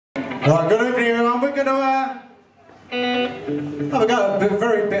Right, good evening everyone. We're going to have a go at a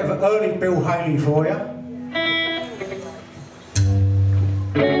very bit of an early Bill Haley for you.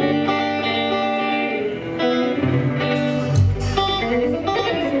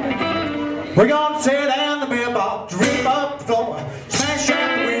 We're going to tear down the mailbox, rip up the floor, smash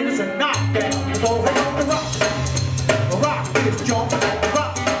out the windows and knock down the door. We're going to rock this joint,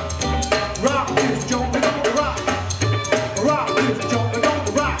 rock this joint, we're going to rock this joint, we're going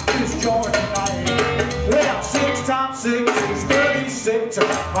to rock this joint tonight. Well, 6 times 6 is 36.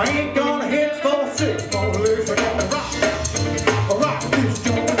 I ain't gonna hit 4 6 more legs. We're gonna rock this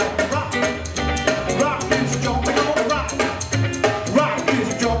joint, we're gonna rock this joint, we're gonna rock this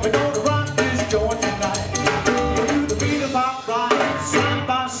joint, we're gonna rock this joint tonight. We'll do the beat of our ride, side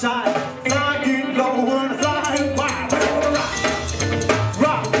by side, flying low and flying wide. We're gonna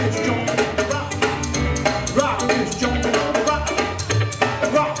rock this joint, we're gonna rock this joint, we're gonna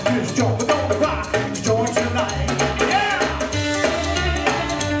rock this joint, we're gonna rock this joint tonight.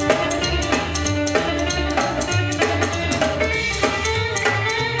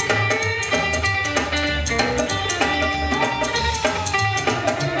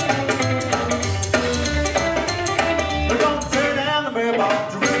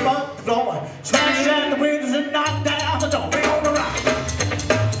 To rip up the floor, smash out the windows and knock down the door. We're gonna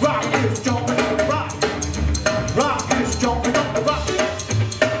rock this joint, we're gonna rock this joint, we're gonna rock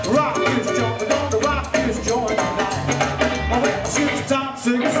this joint, we're gonna rock this joint tonight. Well, 6 times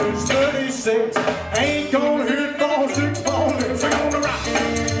 6 is 36. Ain't gonna hit 4 6 more legs. We're gonna rock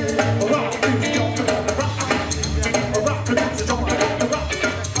this joint, we're gonna rock this joint, we're gonna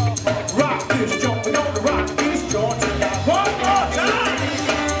rock this joint, we're gonna rock this joint tonight. One more time.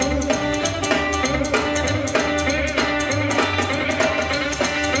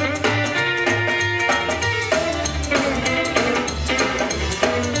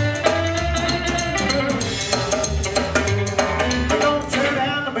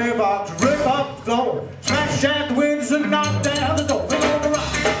 To rip up the floor, smash out the windows and knock down the door. We're gonna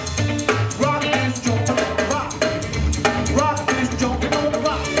rock this joint, we're gonna rock this joint, we're gonna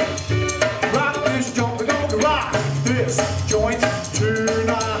rock this joint, we're gonna rock this joint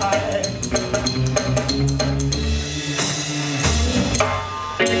tonight.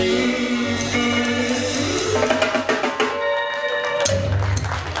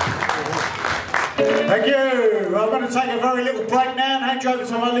 Thank you. I'm going to take a very little break now and hand you over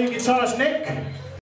to my lead guitarist Nick.